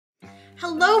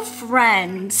Hello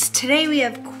friends! Today we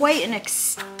have quite an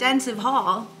extensive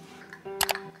haul.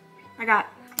 I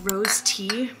got rose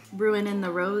tea, brewing in the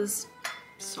rose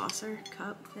saucer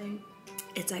cup thing.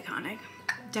 It's iconic.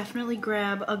 Definitely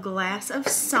grab a glass of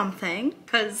something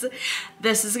because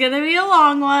this is gonna be a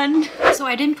long one. So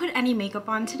I didn't put any makeup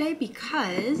on today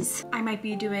because I might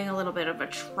be doing a little bit of a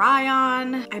try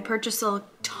on. I purchased a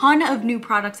ton of new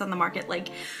products on the market, like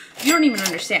you don't even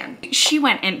understand. She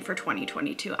went in for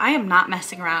 2022. I am not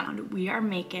messing around. We are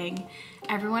making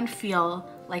everyone feel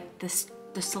like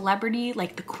the celebrity,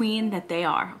 like the queen that they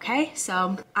are, okay?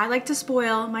 So I like to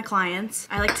spoil my clients.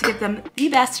 I like to give them the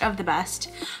best of the best,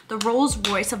 the Rolls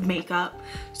Royce of makeup.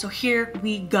 So here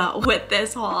we go with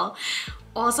this haul.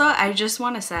 Also, I just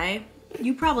wanna say,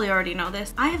 you probably already know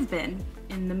this, I have been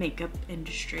in the makeup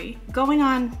industry going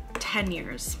on 10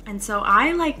 years. And so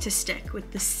I like to stick with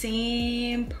the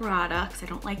same products. I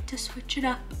don't like to switch it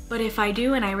up. But if I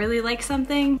do and I really like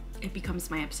something, it becomes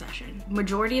my obsession.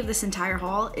 Majority of this entire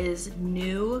haul is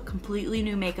new, completely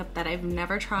new makeup that I've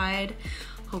never tried,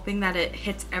 hoping that it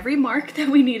hits every mark that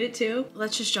we need it to.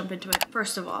 Let's just jump into it.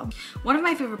 First of all, one of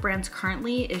my favorite brands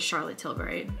currently is Charolette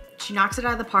Tilbury. She knocks it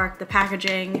out of the park, the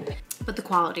packaging, but the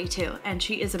quality too. And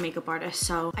she is a makeup artist,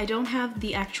 so I don't have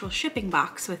the actual shipping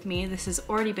box with me. This has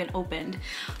already been opened,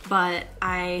 but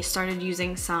I started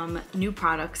using some new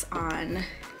products on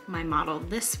my model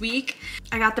this week.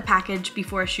 I got the package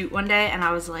before a shoot one day and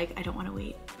I was like, I don't want to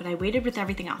wait, but I waited with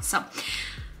everything else. So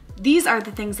these are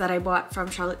the things that I bought from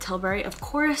Charolette Tilbury. Of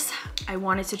course, I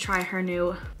wanted to try her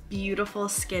new beautiful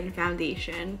skin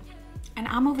foundation. And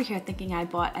I'm over here thinking I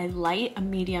bought a light, a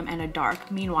medium, and a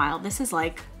dark. Meanwhile, this is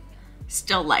like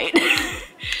still light.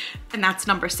 And that's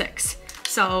number 6.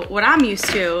 So what I'm used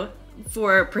to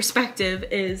for perspective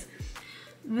is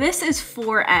this is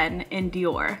 4N in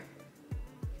Dior.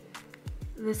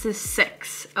 This is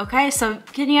 6, okay? So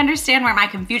can you understand where my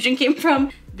confusion came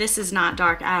from? This is not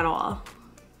dark at all.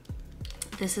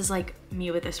 This is like me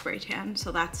with a spray tan,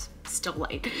 so that's still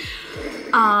light.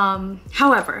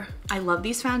 However, I love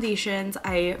these foundations.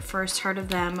 I first heard of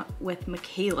them with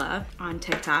Michaela on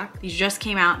TikTok. These just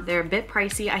came out. They're a bit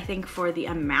pricey, I think, for the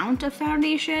amount of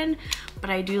foundation, but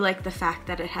I do like the fact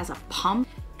that it has a pump,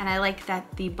 and I like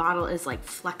that the bottle is like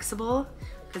flexible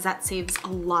because that saves a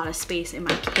lot of space in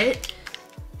my kit.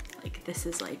 Like this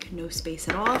is like no space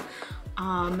at all.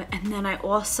 And then I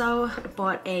also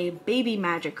bought a baby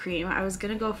magic cream. I was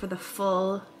gonna go for the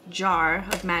full jar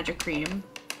of magic cream,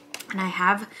 and I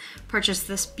have purchased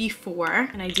this before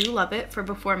and I do love it for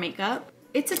before makeup.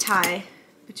 It's a tie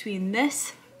between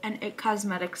this and IT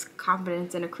Cosmetics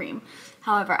Confidence in a Cream.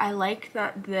 However, I like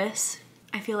that this,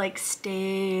 I feel like,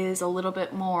 stays a little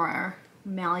bit more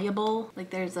malleable.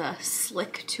 Like there's a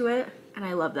slick to it, and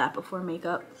I love that before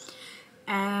makeup.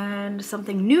 And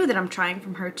something new that I'm trying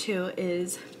from her too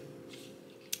is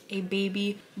a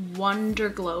baby Wonder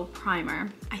Glow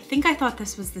primer. I think I thought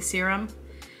this was the serum.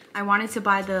 I wanted to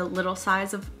buy the little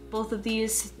size of both of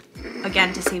these,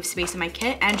 again, to save space in my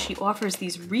kit, and she offers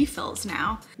these refills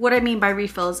now. What I mean by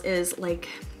refills is like,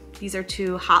 these are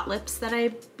 2 hot lips that I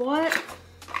bought,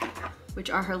 which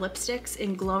are her lipsticks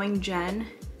in Glowing Gen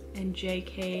and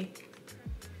JK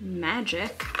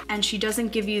Magic. And she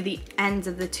doesn't give you the ends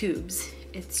of the tubes.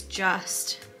 It's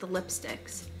just the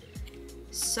lipsticks.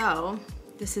 So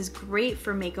this is great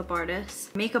for makeup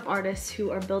artists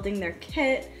who are building their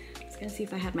kit. I was gonna see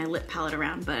if I had my lip palette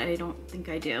around, but I don't think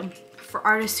I do. For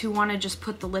artists who wanna just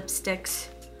put the lipsticks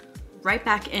right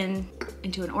back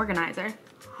into an organizer.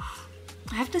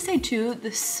 I have to say too,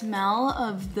 the smell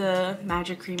of the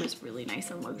magic cream is really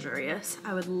nice and luxurious.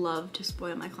 I would love to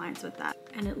spoil my clients with that.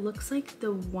 And it looks like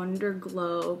the Wonder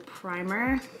Glow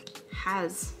primer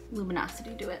has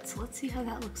luminosity to it. So let's see how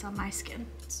that looks on my skin.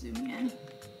 Zoom in.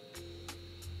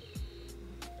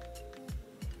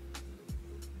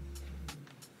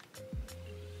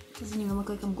 Doesn't even look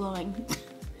like I'm glowing.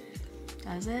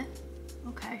 Does it?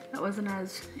 Okay, that wasn't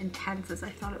as intense as I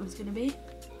thought it was gonna be.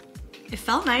 It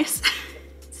felt nice.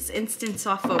 This is instant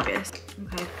soft focus.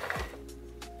 Okay,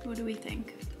 what do we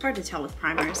think? It's hard to tell with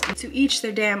primers. To each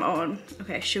their damn own.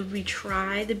 Okay, should we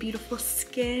try the beautiful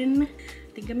skin?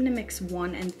 I think I'm gonna mix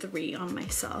 1 and 3 on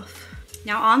myself.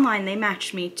 Now online they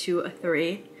matched me to a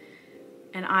 3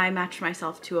 and I matched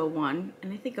myself to a 1,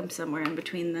 and I think I'm somewhere in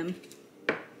between them.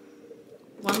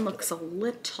 1 looks a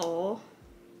little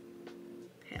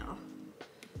pale.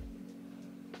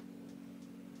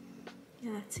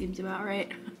 Yeah, that seems about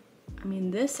right. I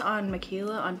mean, this on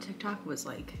Michaela on TikTok was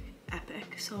like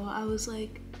epic. So I was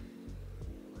like,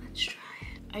 let's try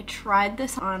it. I tried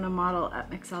this on a model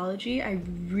at Mixology. I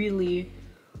really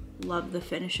love the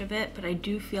finish of it, but I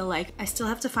do feel like I still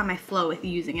have to find my flow with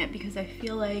using it because I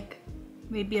feel like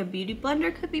maybe a beauty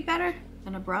blender could be better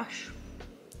than a brush.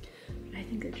 I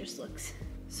think it just looks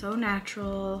so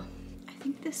natural. I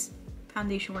think this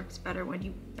foundation works better when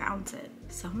you bounce it.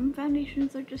 Some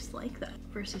foundations are just like that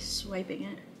versus swiping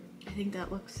it. I think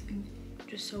that looks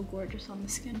just so gorgeous on the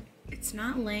skin. It's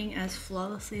not laying as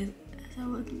flawlessly as I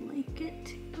would like it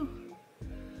to.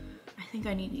 I think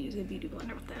I need to use a beauty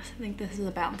blender with this. I think this is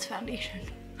a bounce foundation.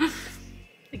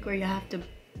 Like where you have to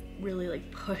really like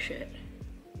push it.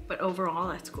 But overall,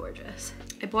 that's gorgeous.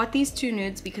 I bought these two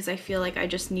nudes because I feel like I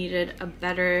just needed a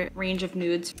better range of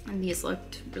nudes, and these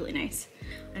looked really nice.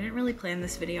 I didn't really plan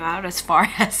this video out as far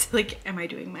as like, am I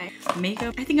doing my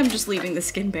makeup? I think I'm just leaving the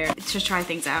skin bare to try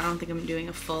things out. I don't think I'm doing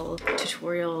a full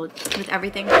tutorial with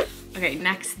everything. Okay,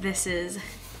 next, this is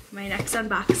my next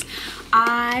unbox.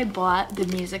 I bought the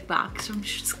music box from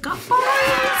Scott.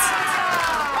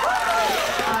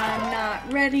 I'm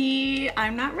not ready.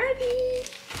 I'm not ready.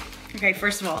 Okay,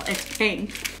 first of all, it's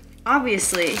pink.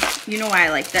 Obviously, you know why I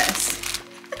like this.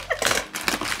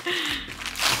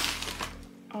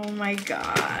 Oh my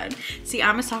god. See,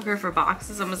 I'm a sucker for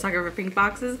boxes. I'm a sucker for pink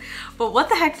boxes. But what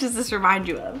the heck does this remind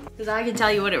you of? Because I can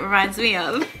tell you what it reminds me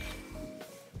of.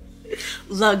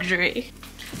 Luxury.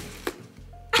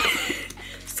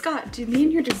 Scott, do me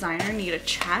and your designer need a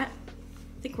chat?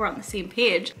 I think we're on the same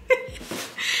page.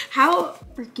 How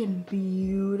freaking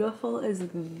beautiful is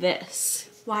this?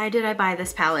 Why did I buy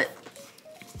this palette?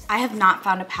 I have not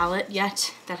found a palette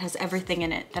yet that has everything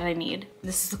in it that I need.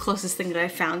 This is the closest thing that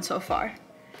I've found so far.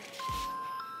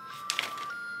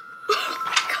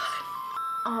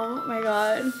 Oh my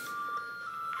god.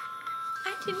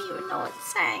 I didn't even know it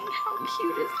sang. How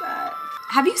cute is that?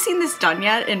 Have you seen this done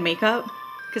yet in makeup?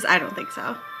 Because I don't think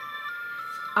so.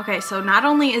 Okay, so not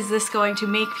only is this going to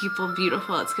make people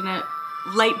beautiful, it's gonna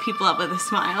light people up with a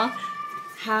smile.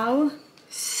 How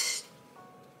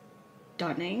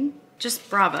stunning. Just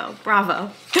bravo,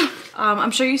 bravo.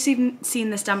 I'm sure you've seen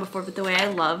this done before, but the way I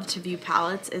love to view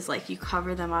palettes is like you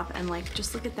cover them up and like,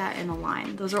 just look at that in a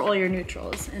line. Those are all your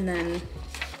neutrals. And then,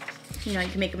 you know, you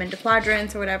can make them into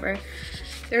quadrants or whatever.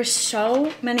 There's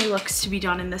so many looks to be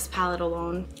done in this palette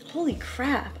alone. Holy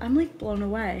crap, I'm like blown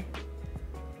away.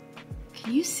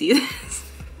 Can you see this?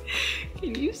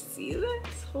 Can you see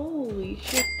this? Holy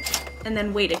shit. And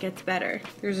then wait, it gets better.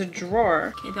 There's a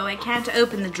drawer. Okay, though I can't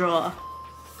open the drawer.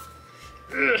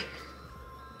 Ugh.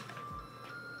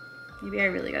 Maybe I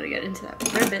really gotta get into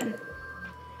that ribbon.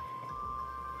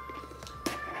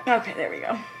 Okay, there we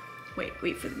go.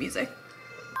 Wait for the music.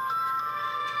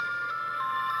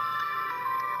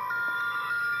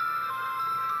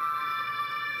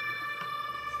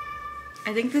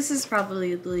 I think this is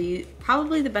probably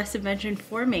the best invention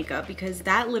for makeup because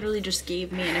that literally just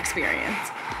gave me an experience.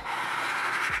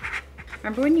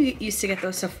 Remember when you used to get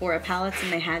those Sephora palettes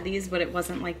and they had these, but it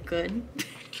wasn't like good?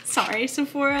 Sorry,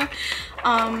 Sephora.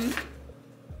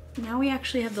 Now we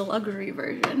actually have the luxury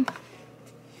version.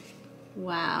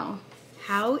 Wow.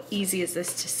 How easy is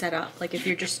this to set up? Like if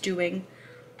you're just doing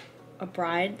a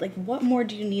bride, like what more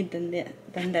do you need than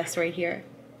this right here?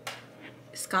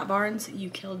 Scott Barnes, you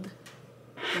killed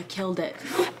it.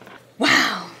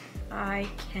 Wow. I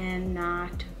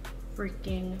cannot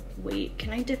freaking wait.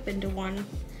 Can I dip into one?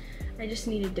 I just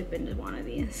need to dip into one of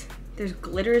these. There's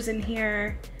glitters in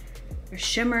here. There's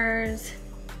shimmers.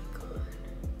 Good.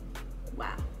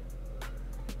 Wow.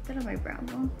 Put that on my brow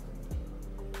bone.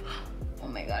 Oh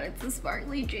my god, it's a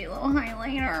sparkly JLo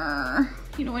highlighter.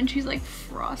 You know when she's like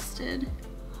frosted?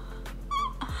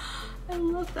 I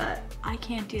love that. I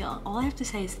can't deal. All I have to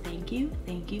say is thank you.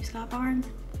 Thank you, Scott Barnes.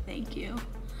 Thank you.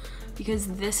 Because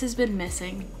this has been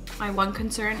missing. My one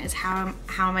concern is how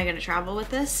am I gonna travel with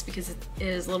this because it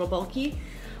is a little bulky,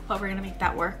 but we're gonna make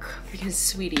that work because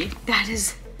sweetie, that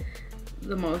is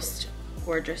the most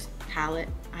gorgeous palette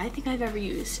I think I've ever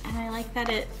used. And I like that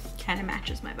it kind of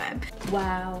matches my vibe.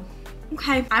 Wow.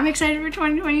 Okay, I'm excited for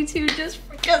 2022 just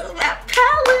because of that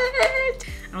palette.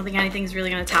 I don't think anything's really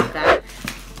gonna top that.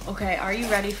 Okay, are you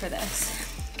ready for this?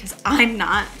 Because I'm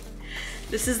not.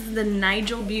 This is the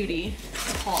Nigel Beauty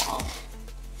haul.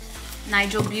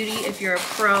 Nigel Beauty, if you're a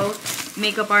pro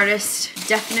makeup artist,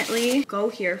 definitely go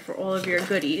here for all of your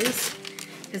goodies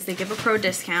because they give a pro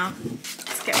discount.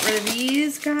 Let's get rid of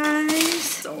these guys.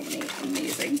 So many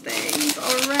amazing things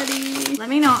already. Let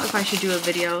me know if I should do a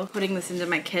video putting this into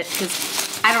my kit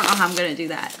because I don't know how I'm gonna do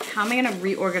that. How am I gonna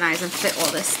reorganize and fit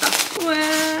all this stuff? Wow,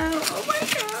 oh my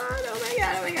god, oh my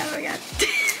god, oh my god, oh my god.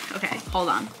 Okay, hold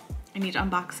on. I need to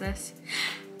unbox this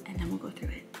and then we'll go through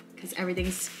it because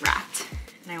everything's wrapped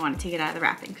and and I want to take it out of the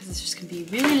wrapping because it's just gonna be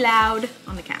really loud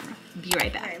on the camera. Be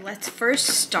right back. Okay, let's first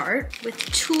start with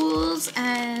tools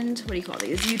and what do you call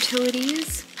these?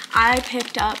 Utilities. I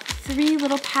picked up 3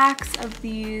 little packs of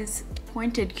these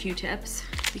pointed Q-tips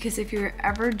because if you're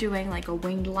ever doing like a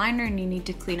winged liner and you need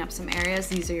to clean up some areas,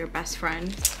 these are your best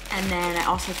friends. And then I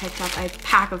also picked up a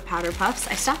pack of powder puffs.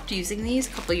 I stopped using these a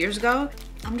couple years ago.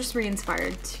 I'm just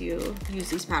re-inspired to use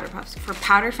these powder puffs. For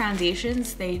powder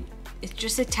foundations, it's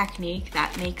just a technique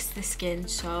that makes the skin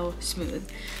so smooth.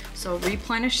 So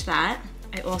replenish that.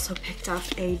 I also picked up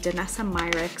a Danessa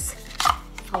Myricks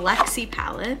Flexi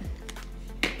palette.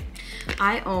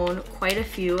 I own quite a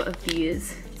few of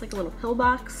these. It's like a little pill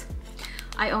box.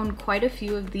 I own quite a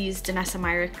few of these Danessa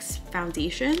Myricks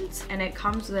foundations, and it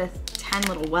comes with 10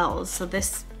 little wells. So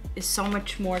this is so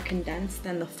much more condensed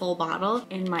than the full bottle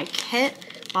in my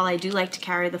kit. While I do like to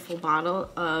carry the full bottle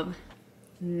of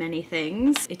many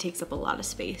things, it takes up a lot of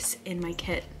space in my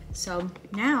kit. So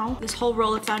now this whole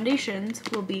roll of foundations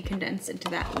will be condensed into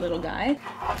that little guy.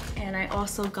 And I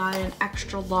also got an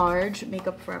extra large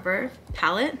Makeup Forever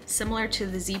palette, similar to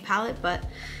the Z palette, but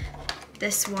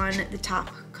this one, the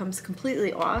top comes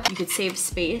completely off. You could save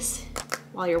space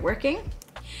while you're working.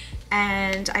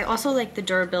 And I also like the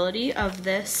durability of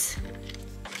this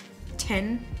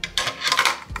tin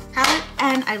palette,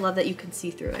 and I love that you can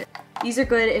see through it. These are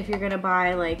good if you're gonna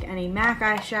buy like any MAC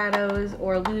eyeshadows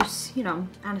or loose, you know,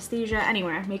 Anastasia,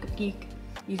 anywhere, Makeup Geek.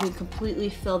 You can completely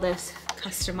fill this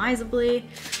customizably,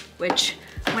 which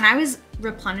when I was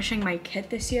replenishing my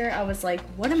kit this year, I was like,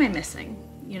 what am I missing?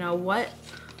 You know, what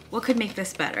could make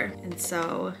this better? And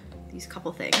so these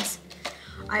couple things.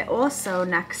 I also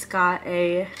next got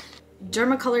a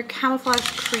DermColor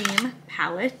Camouflage Cream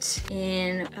palette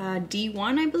in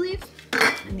D1, I believe.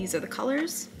 And these are the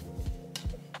colors.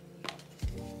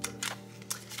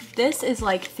 This is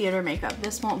like theater makeup.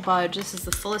 This won't budge. This is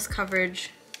the fullest coverage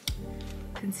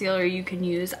concealer you can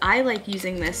use. I like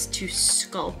using this to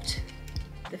sculpt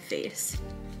the face.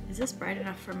 Is this bright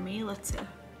enough for me? Let's see.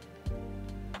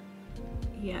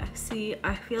 Yeah, see,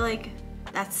 I feel like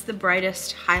that's the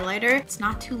brightest highlighter. It's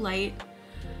not too light.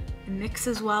 It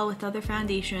mixes well with other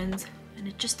foundations and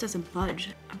it just doesn't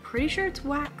budge. I'm pretty sure it's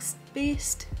wax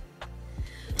based,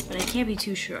 but I can't be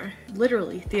too sure.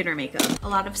 Literally theater makeup. A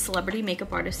lot of celebrity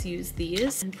makeup artists use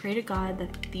these, and pray to God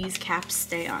that these caps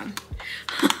stay on.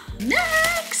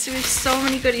 Next, we have so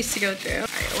many goodies to go through. All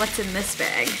right, what's in this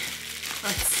bag?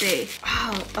 Let's see.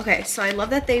 Oh, okay, so I love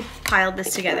that they piled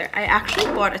this together. I actually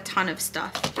bought a ton of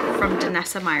stuff from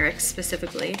Danessa Myricks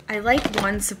specifically. I like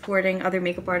one, supporting other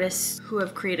makeup artists who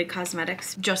have created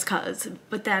cosmetics just cause,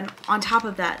 but then on top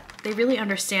of that, they really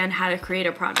understand how to create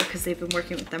a product because they've been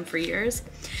working with them for years.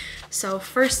 So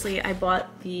firstly, I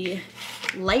bought the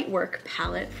Lightwork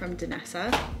palette from Danessa.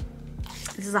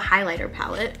 This is a highlighter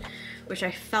palette, which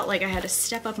I felt like I had to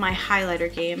step up my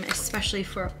highlighter game, especially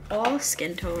for all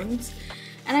skin tones.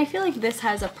 And I feel like this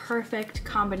has a perfect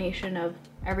combination of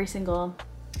every single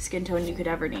skin tone you could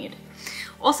ever need.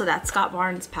 Also, that Scott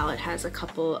Barnes palette has a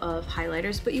couple of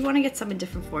highlighters, but you want to get some in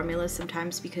different formulas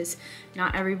sometimes because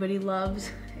not everybody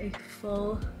loves a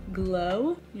full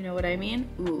glow. You know what I mean?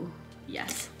 Ooh,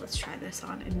 yes, let's try this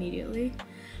on immediately.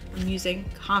 I'm using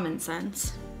common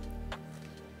sense.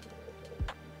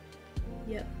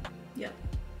 Yep. Yep.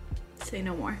 Say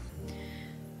no more.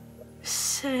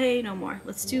 Say no more.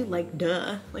 Let's do like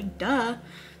duh. Like duh.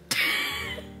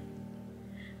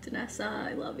 Danessa,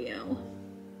 I love you.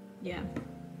 Yeah.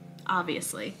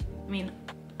 Obviously. I mean,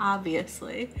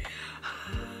 obviously.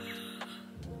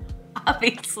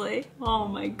 Obviously. Oh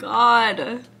my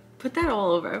God. Put that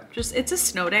all over. Just, it's a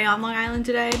snow day on Long Island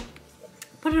today.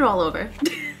 Put it all over.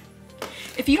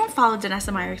 If you don't follow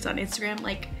Danessa Myricks on Instagram,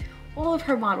 like all of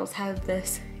her models have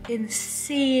this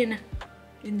insane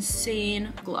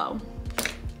glow,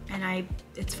 and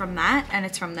it's from that, and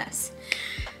it's from this.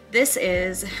 This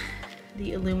is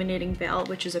the Illuminating Veil,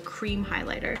 which is a cream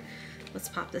highlighter. Let's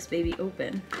pop this baby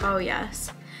open. Oh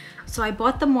yes. So I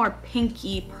bought the more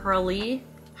pinky pearly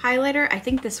highlighter. I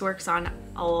think this works on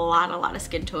a lot of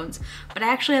skin tones, but I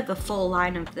actually have the full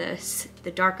line of this,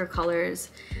 the darker colors,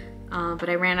 but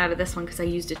I ran out of this one because I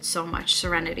used it so much,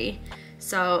 Serenity.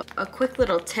 So a quick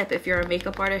little tip, if you're a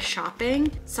makeup artist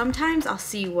shopping, sometimes I'll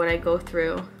see what I go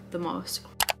through the most.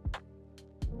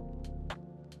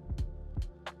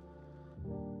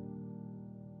 Oh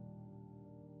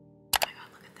my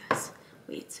God, look at this.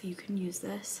 Wait, so you can use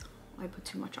this. I put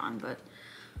too much on, but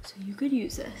so you could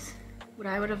use this. What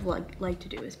I would have liked to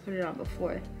do is put it on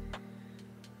before.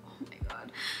 Oh my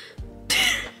God.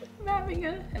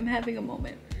 I'm having a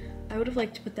moment. I would have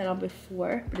liked to put that on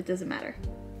before, but it doesn't matter.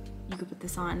 You could put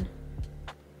this on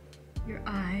your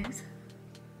eyes.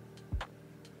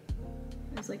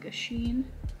 There's like a sheen.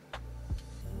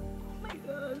 Oh my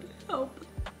god, help.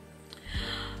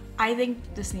 I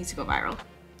think this needs to go viral,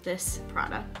 this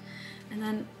product. And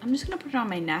then I'm just gonna put it on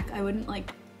my neck. I wouldn't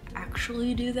like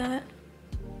actually do that.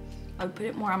 I would put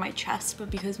it more on my chest, but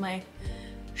because my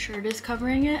shirt is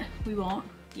covering it, we won't.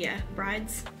 Yeah,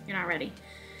 brides, you're not ready.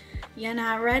 You're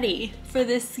not ready for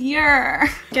this year.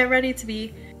 Get ready to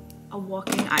be a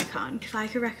walking icon. If I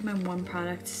could recommend one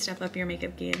product to step up your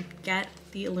makeup game, get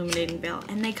the illuminating veil.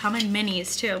 And they come in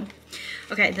minis too.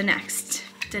 Okay, the next,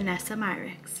 Danessa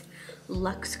Myricks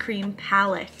Luxe Cream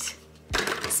Palette.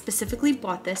 Specifically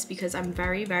bought this because I'm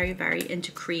very, very, very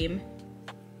into cream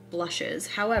blushes.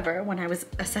 However, when I was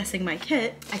assessing my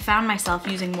kit, I found myself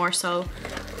using more so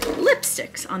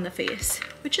lipsticks on the face,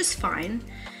 which is fine,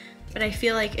 but I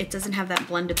feel like it doesn't have that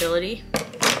blendability.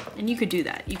 And you could do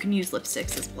that. You can use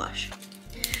lipsticks as blush.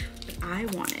 But I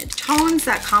wanted tones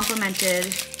that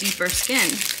complemented deeper skin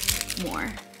more,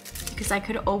 because I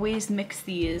could always mix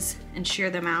these and shear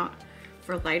them out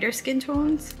for lighter skin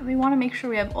tones. And we want to make sure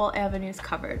we have all avenues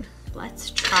covered.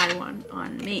 Let's try one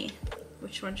on me.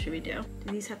 Which one should we do?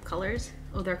 Do these have colors?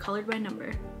 Oh, they're colored by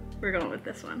number. We're going with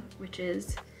this one, which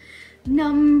is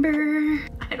number.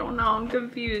 I don't know, I'm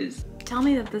confused. Tell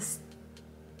me that this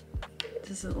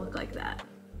doesn't look like that.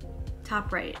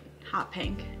 Top right, hot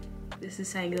pink. This is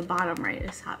saying the bottom right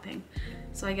is hot pink.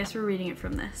 So I guess we're reading it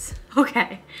from this.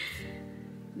 Okay.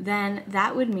 Then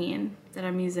that would mean that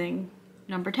I'm using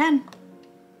number 10,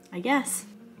 I guess.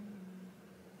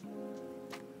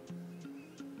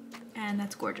 And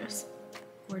that's gorgeous.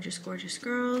 Gorgeous, gorgeous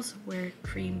girls wear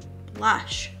cream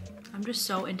blush. I'm just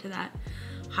so into that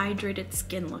hydrated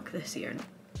skin look this year.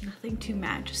 Nothing too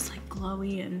matte, just like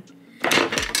glowy and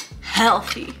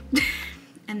healthy.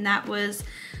 And that was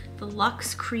the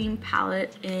Luxe Cream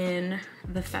Palette in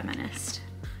The Feminist.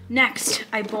 Next,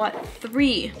 I bought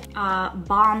 3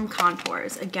 balm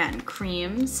contours. Again,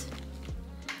 creams,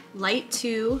 light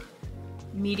 2,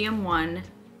 medium 1,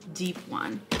 deep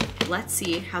 1. Let's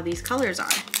see how these colors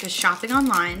are, because shopping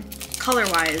online,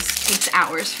 color-wise, takes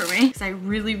hours for me. Because I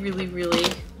really, really,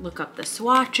 really look up the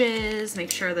swatches,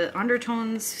 make sure the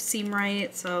undertones seem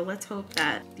right. So let's hope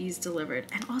that these delivered.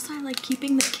 And also I like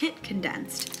keeping the kit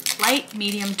condensed. Light,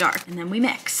 medium, dark, and then we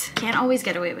mix. Can't always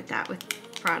get away with that with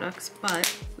products, but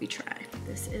we try.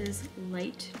 This is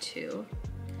light 2.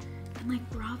 And like,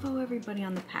 bravo everybody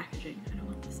on the packaging. I don't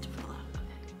want this to fall out.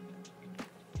 Okay.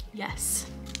 Yes.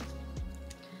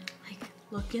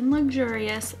 Looking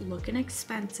luxurious, looking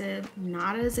expensive,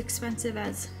 not as expensive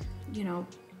as, you know,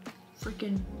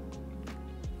 freaking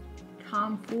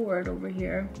Tom Ford over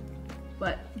here,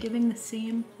 but giving the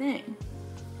same thing.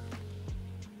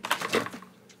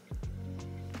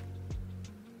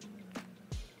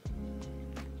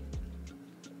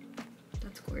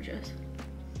 That's gorgeous.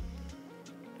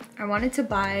 I wanted to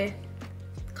buy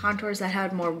contours that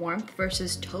had more warmth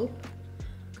versus taupe,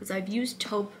 because I've used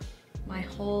taupe my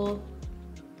whole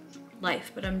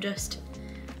life, but I'm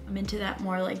into that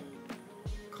more like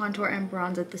contour and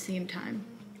bronze at the same time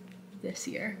this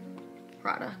year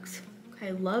products. Okay,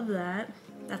 I love that.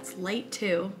 That's light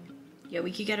 2. Yeah,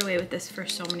 we could get away with this for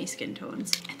so many skin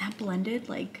tones. And that blended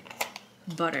like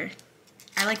butter.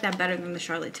 I like that better than the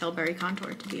Charolette Tilbury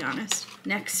contour, to be honest.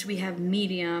 Next, we have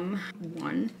medium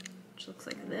 1, which looks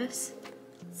like this.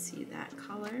 Let's see that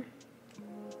color.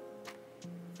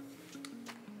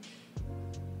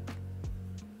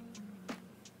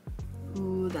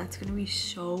 Ooh, that's gonna be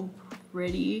so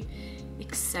pretty.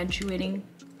 Accentuating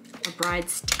a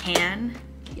bride's tan.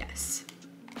 Yes.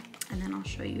 And then I'll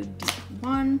show you deep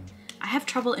 1. I have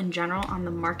trouble in general on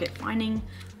the market finding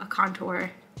a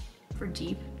contour for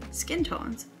deep skin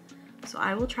tones. So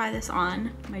I will try this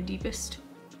on my deepest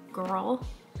girl.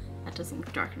 That doesn't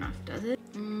look dark enough, does it?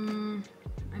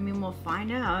 I mean, we'll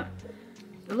find out.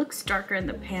 It looks darker in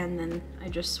the pan than I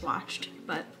just swatched,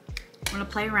 but I'm gonna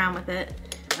play around with it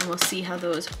and we'll see how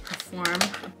those perform.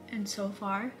 And so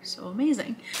far, so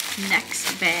amazing.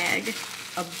 Next bag,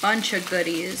 a bunch of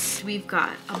goodies. We've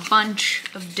got a bunch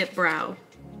of dip brow,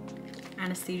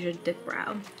 Anastasia dip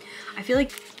brow. I feel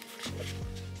like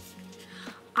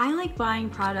I like buying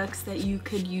products that you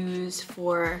could use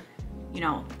for, you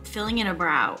know, filling in a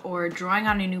brow or drawing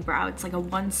on a new brow. It's like a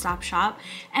one-stop shop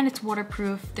and it's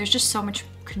waterproof. There's just so much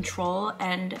control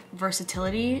and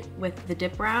versatility with the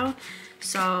dip brow.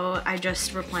 So I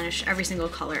just replenish every single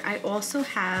color. I also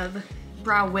have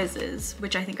brow whizzes,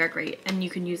 which I think are great, and you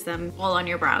can use them all on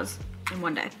your brows in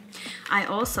one day. I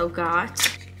also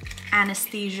got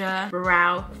Anastasia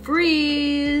Brow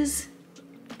Freeze.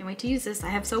 Can't wait to use this. I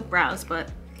have soap brows,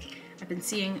 but I've been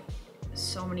seeing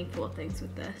so many cool things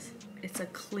with this. It's a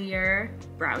clear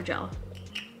brow gel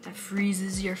that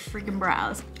freezes your freaking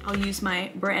brows. I'll use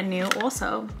my brand new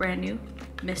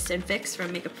Mist and Fix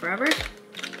from Makeup Forever.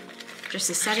 Just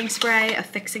a setting spray, a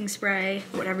fixing spray,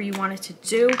 whatever you want it to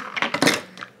do.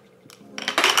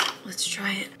 Let's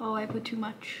try it. Oh, I put too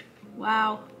much.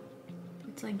 Wow,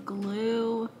 it's like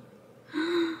glue.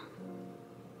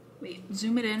 Wait,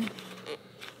 zoom it in.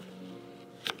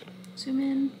 Zoom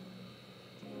in.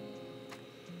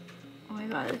 Oh my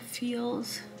God, it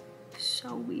feels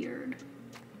so weird.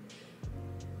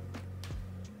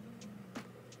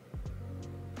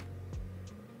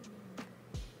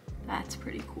 That's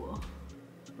pretty cool.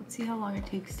 Let's see how long it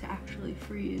takes to actually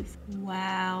freeze.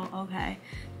 Wow, okay.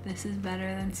 This is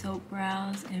better than soap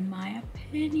brows in my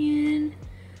opinion.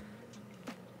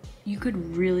 You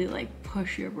could really like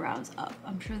push your brows up.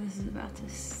 I'm sure this is about to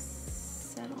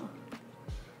settle.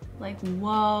 Like,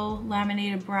 whoa,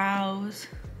 laminated brows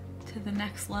to the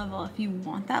next level. If you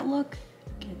want that look,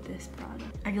 get this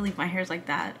product. I can leave my hairs like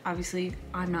that. Obviously,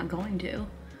 I'm not going to.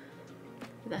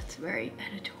 But that's very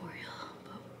editorial.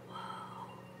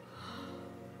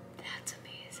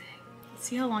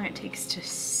 See how long it takes to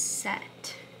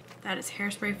set. That is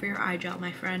hairspray for your eye gel,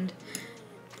 my friend.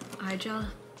 Eye gel?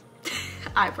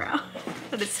 Eyebrow.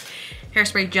 That is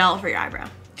hairspray gel for your eyebrow.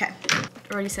 Okay,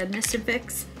 already said Mist and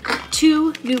Fix.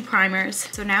 2 new primers.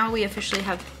 So now we officially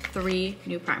have 3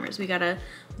 new primers. We got a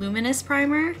luminous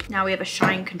primer. Now we have a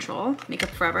shine control, Makeup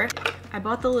Forever. I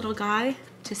bought the little guy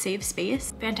to save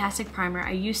space. Fantastic primer.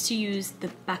 I used to use the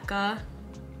Becca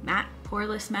matte,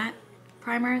 poreless matte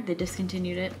primer. They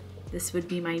discontinued it. This would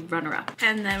be my runner-up.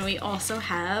 And then we also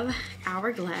have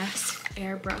HourGlass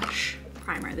Airbrush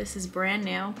Primer. This is brand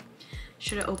new.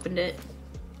 Should have opened it.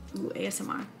 Ooh,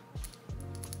 ASMR.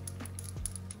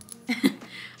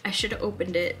 I should have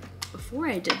opened it before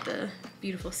I did the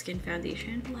Beautiful Skin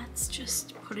Foundation. Let's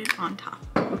just put it on top.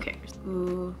 Who cares?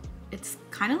 Ooh, it's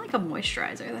kind of like a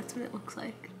moisturizer. That's what it looks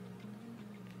like.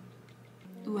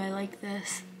 Ooh, I like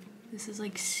this. This is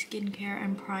like skincare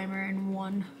and primer in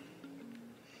one.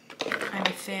 I'm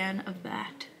a fan of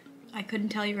that. I couldn't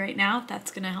tell you right now if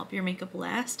that's gonna help your makeup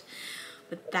last,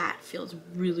 but that feels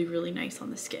really, really nice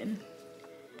on the skin.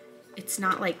 It's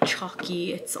not like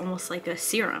chalky, it's almost like a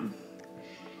serum.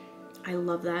 I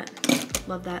love that.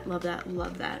 Love that, love that,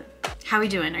 love that. How we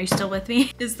doing? Are you still with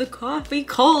me? Is the coffee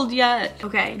cold yet?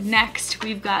 Okay, next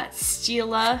we've got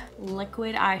Stila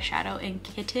liquid eyeshadow in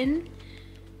Kitten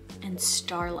and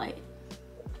Starlight.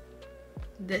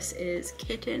 This is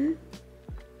Kitten.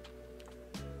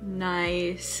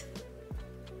 Nice.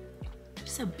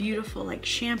 Just a beautiful like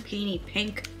champagne-y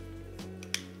pink.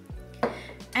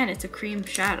 And it's a cream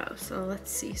shadow, so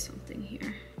let's see something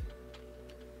here.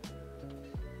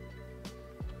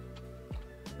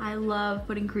 I love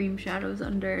putting cream shadows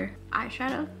under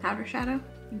eyeshadow, powder shadow.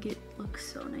 I think it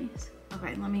looks so nice.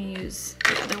 Okay, let me use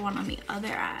the other one on the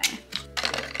other eye.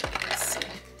 Let's see.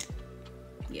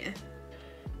 Yeah.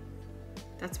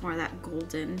 That's more of that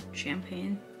golden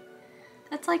champagne.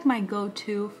 That's like my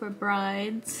go-to for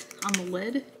brides on the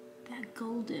lid. That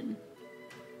golden.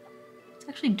 It's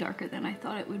actually darker than I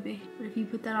thought it would be. But if you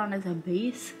put that on as a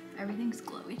base, everything's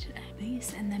glowy today.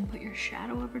 Base and then put your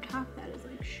shadow over top, that is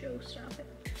like show-stopping.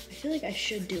 I feel like I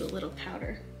should do a little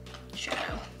powder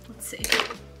shadow. Let's see.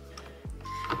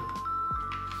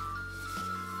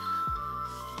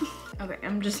 Okay,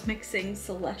 I'm just mixing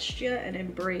Celestia and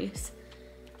Embrace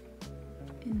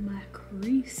in my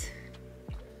crease.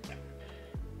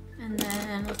 And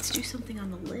then let's do something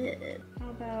on the lid. How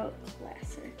about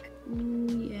classic? Ooh,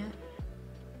 yeah.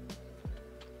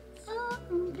 Oh,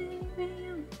 baby,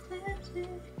 I'm classic.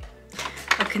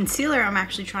 A concealer I'm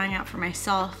actually trying out for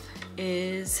myself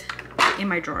is in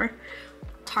my drawer.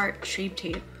 Tarte Shape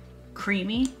Tape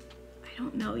Creamy. I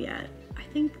don't know yet. I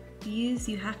think these,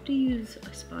 you have to use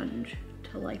a sponge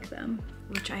to like them,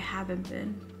 which I haven't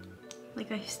been.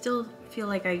 Like, I still feel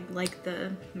like I like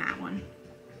the matte one.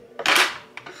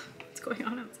 Going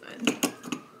on outside.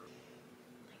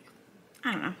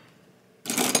 I don't know.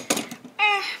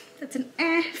 That's an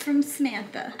from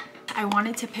Samantha. I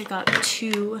wanted to pick up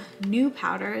 2 new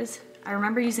powders. I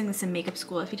remember using this in makeup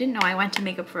school. If you didn't know, I went to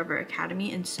Makeup Forever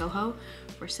Academy in Soho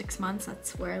for 6 months.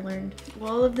 That's where I learned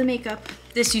all of the makeup.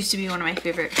 This used to be one of my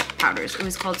favorite powders. It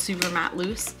was called Super Matte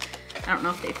Loose. I don't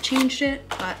know if they've changed it,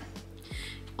 but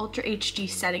Ultra HD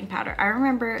Setting Powder. I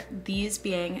remember these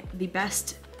being the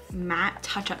best matte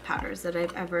touch-up powders that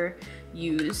I've ever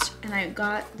used, and I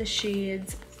got the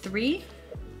shades 3,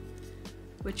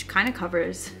 which kind of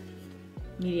covers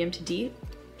medium to deep,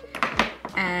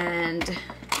 and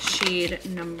shade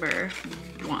number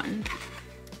 1,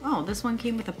 Oh, this one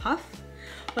came with a puff,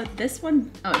 but this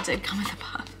one, oh, it did come with a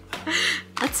puff.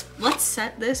 Let's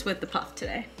set this with the puff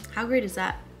today. How great is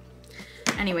that?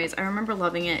 Anyways, I remember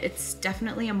loving it. It's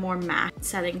definitely a more matte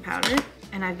setting powder,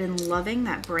 and I've been loving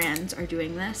that brands are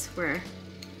doing this where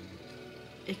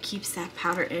it keeps that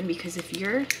powder in, because if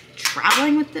you're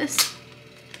traveling with this,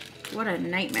 what a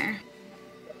nightmare.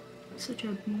 Such a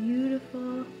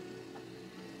beautiful,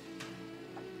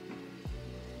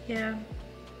 yeah.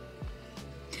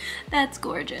 That's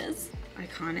gorgeous.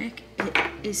 Iconic. It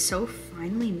is so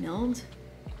finely milled.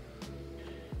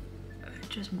 It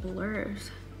just blurs.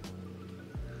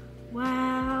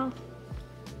 Wow.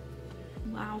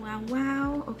 Wow, wow,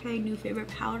 wow. Okay, new favorite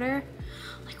powder.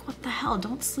 Like, what the hell?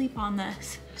 Don't sleep on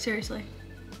this. Seriously.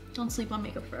 Don't sleep on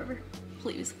makeup forever.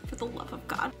 Please, for the love of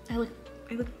God. I look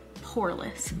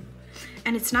poreless.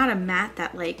 And it's not a matte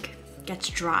that like gets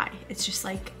dry. It's just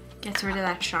like gets rid of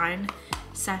that shine.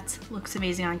 Sets, looks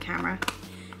amazing on camera.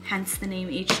 Hence the name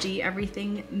HD.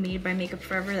 Everything made by Makeup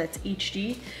Forever that's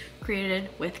HD, created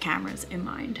with cameras in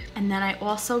mind. And then I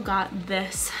also got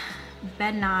this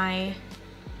Ben Nye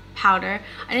powder.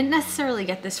 I didn't necessarily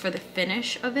get this for the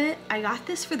finish of it. I got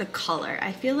this for the color.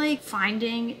 I feel like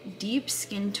finding deep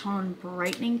skin tone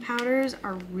brightening powders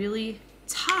are really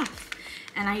tough.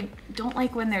 And I don't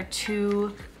like when they're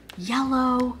too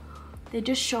yellow. They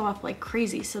just show up like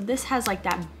crazy. So this has like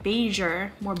that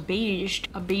beiger, more beige,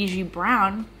 a beigey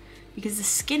brown, because the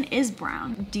skin is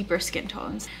brown, deeper skin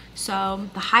tones. So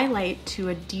the highlight to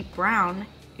a deep brown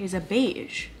is a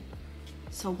beige.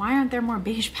 So why aren't there more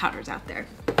beige powders out there?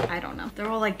 I don't know. They're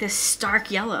all like this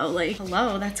stark yellow, like,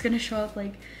 hello, that's gonna show up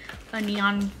like a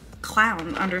neon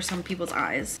clown under some people's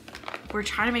eyes. We're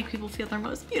trying to make people feel their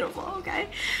most beautiful, okay?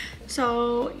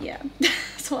 So yeah,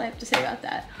 that's all I have to say about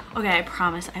that. Okay, I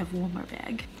promise I have one more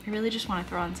bag. I really just want to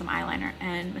throw on some eyeliner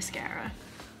and mascara.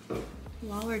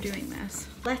 While we're doing this,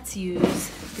 let's use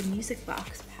the Music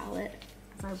Box palette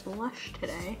as our blush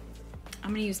today. I'm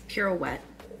gonna use Pirouette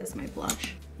as my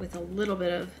blush with a little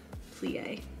bit of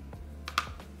plie.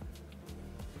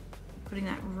 Putting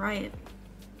that right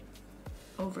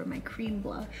over my cream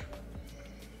blush.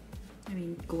 I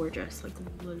mean, gorgeous, like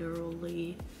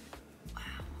literally, wow.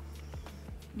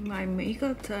 My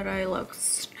makeup today looks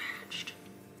snatched.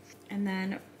 And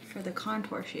then for the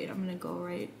contour shade, I'm gonna go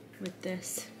right with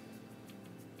this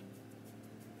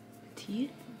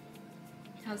Petite.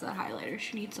 How's that highlighter?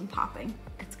 She needs some popping.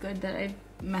 It's good that I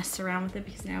messed around with it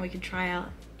because now we can try out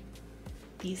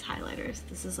these highlighters.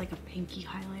 This is like a pinky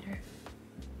highlighter.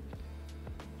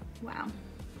 Wow.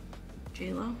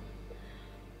 J-Lo,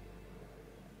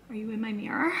 are you in my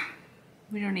mirror?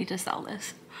 We don't need to sell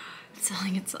this. It's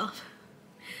selling itself.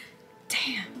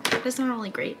 Damn, that is not only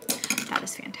great, that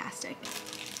is fantastic.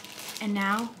 And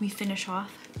now we finish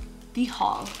off the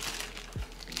haul.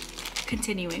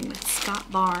 Continuing with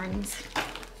Scott Barnes.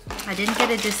 I didn't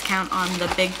get a discount on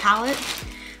the big palette,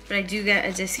 but I do get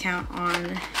a discount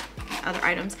on other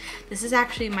items. This is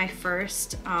actually my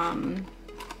first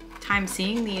time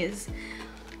seeing these,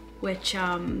 which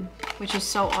is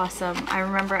so awesome. I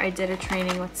remember I did a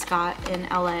training with Scott in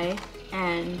LA,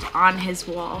 and on his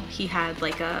wall he had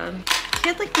like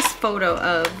this photo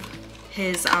of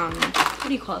his what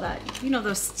do you call that? You know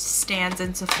those stands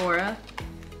in Sephora?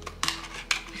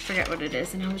 I forget what it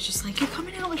is, and I was just like, you're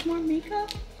coming out with more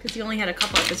makeup? Because he only had a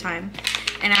couple at the time.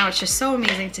 And now it's just so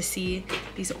amazing to see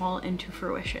these all into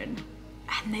fruition.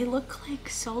 And they look like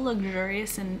so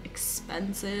luxurious and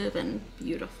expensive and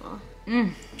beautiful.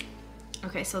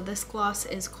 Okay, so this gloss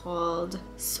is called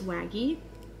Swaggy.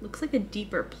 Looks like a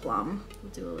deeper plum.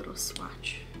 We'll do a little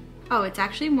swatch. Oh, it's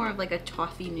actually more of like a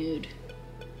toffee nude.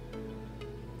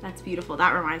 That's beautiful.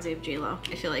 That reminds me of J-Lo.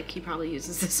 I feel like he probably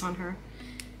uses this on her.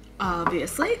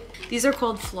 Obviously. These are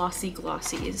called Flossy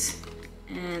Glossies.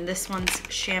 And this one's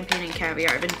Champagne and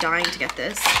Caviar. I've been dying to get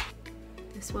this.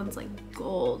 This one's like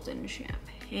golden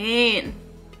champagne.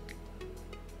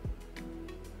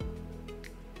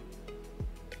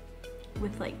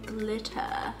 With like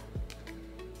glitter.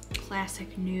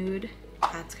 Classic nude.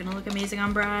 That's gonna look amazing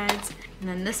on brides. And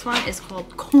then this one is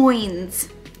called Coins.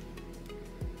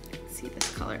 Let's see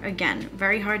this color. Again,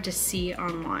 very hard to see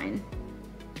online.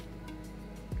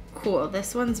 Cool,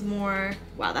 this one's more,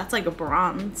 wow, that's like a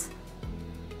bronze.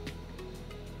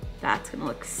 That's gonna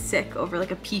look sick over like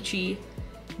a peachy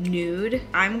nude.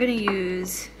 I'm gonna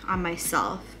use on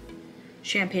myself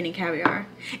Champagne and Caviar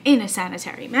in a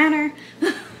sanitary manner.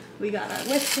 We got our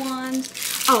lip wand.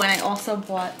 Oh, and I also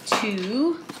bought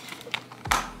 2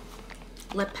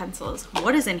 lip pencils.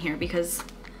 What is in here? Because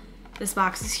this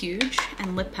box is huge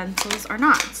and lip pencils are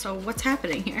not. So what's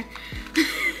happening here?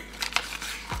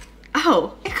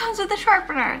 Oh, it comes with a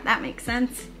sharpener. That makes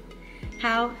sense.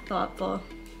 How thoughtful.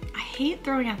 I hate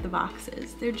throwing out the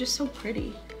boxes. They're just so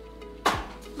pretty.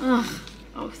 Ugh.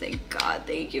 Oh, thank God.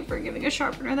 Thank you for giving a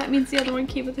sharpener. That means the other one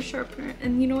came with a sharpener.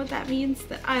 And you know what that means?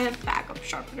 That I have backup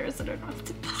sharpeners that I don't have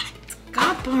to buy.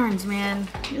 God, Barnes, man.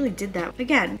 Really did that.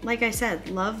 Again, like I said,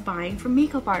 love buying from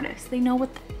makeup artists. They know what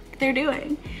they're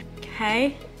doing.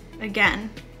 Okay. Again,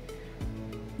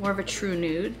 more of a true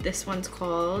nude. This one's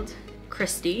called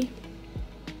Christy.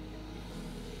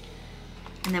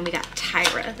 And then we got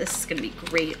Tyra. This is gonna be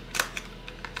great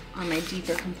on my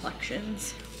deeper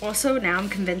complexions. Also, now I'm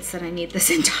convinced that I need this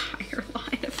entire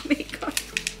line of makeup.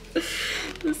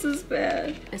 This is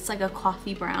bad. It's like a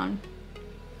coffee brown.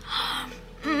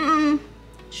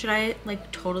 Should I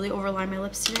like totally overline my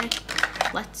lips today?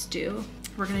 Let's do.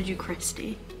 We're gonna do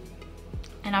Christy.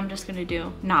 And I'm just gonna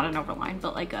do, not an overline,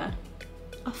 but like a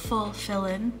full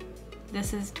fill-in.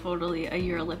 This is totally a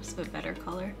Your Lips But Better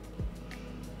color.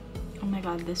 Oh my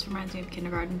God, this reminds me of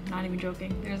kindergarten. Not even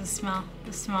joking. There's a smell.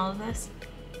 The smell of this.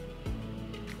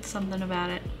 Something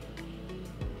about it.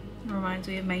 It reminds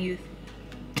me of my youth.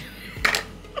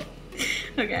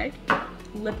 Okay.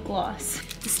 Lip gloss.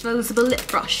 Disposable lip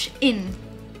brush in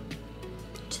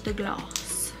to the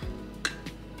gloss.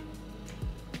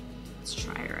 Let's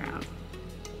try her out.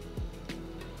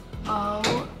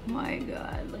 Oh my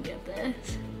God, look at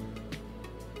this.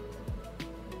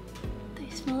 They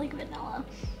smell like vanilla.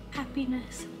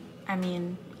 Happiness. I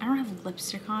mean, I don't have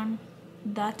lipstick on.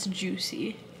 That's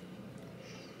juicy.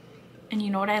 And you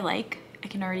know what I like? I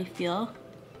can already feel.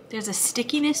 There's a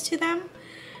stickiness to them,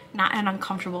 not an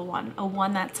uncomfortable one. A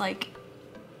one that's like,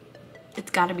 it's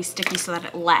gotta be sticky so that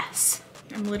it lasts.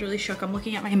 I'm literally shook. I'm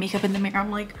looking at my makeup in the mirror. I'm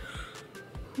like,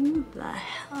 who the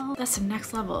hell? That's the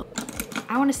next level.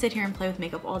 I wanna sit here and play with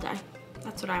makeup all day.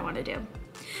 That's what I wanna do.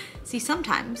 See,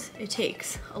 sometimes it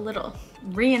takes a little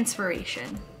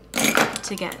re-inspiration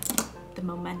to get the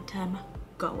momentum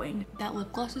going. That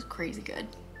lip gloss is crazy good.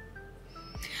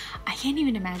 I can't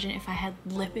even imagine if I had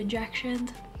lip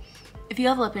injections. If you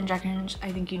have lip injections,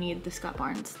 I think you need the Scott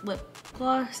Barnes lip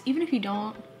gloss. Even if you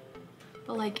don't,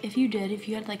 but like if you did, if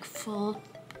you had like full,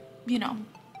 you know,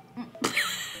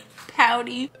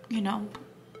 pouty, you know,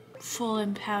 full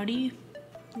and pouty,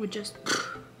 would just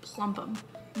plump them.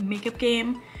 Makeup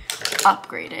game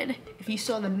upgraded. If you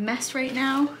saw the mess right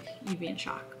now, you'd be in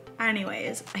shock.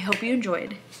 Anyways, I hope you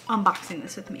enjoyed unboxing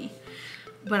this with me,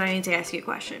 but I need to ask you a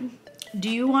question. Do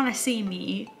you want to see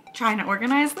me trying to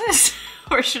organize this?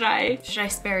 Or should I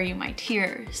spare you my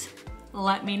tears?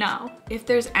 Let me know. If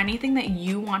there's anything that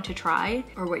you want to try,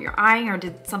 or what you're eyeing, or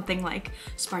did something like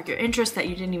spark your interest that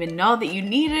you didn't even know that you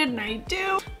needed, and I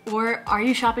do, or are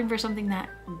you shopping for something that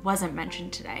wasn't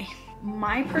mentioned today?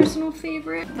 My personal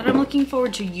favorite that I'm looking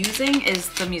forward to using is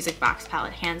the Music Box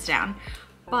palette, hands down.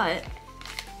 But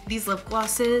these lip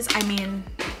glosses, I mean,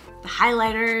 the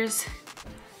highlighters,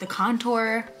 the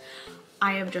contour,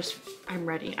 I'm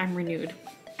ready, I'm renewed.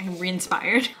 I'm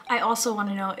re-inspired. I also want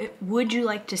to know, would you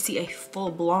like to see a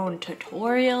full-blown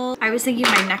tutorial? I was thinking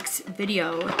my next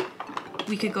video,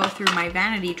 we could go through my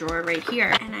vanity drawer right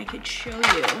here and I could show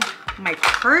you my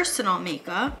personal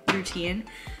makeup routine.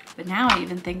 But now I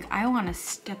even think I want to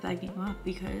step that game up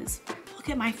because look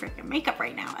at my freaking makeup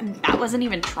right now. And that wasn't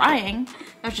even trying.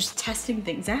 I was just testing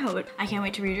things out. I can't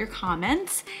wait to read your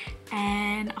comments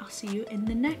and I'll see you in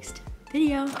the next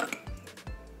video.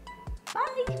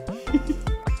 Bye.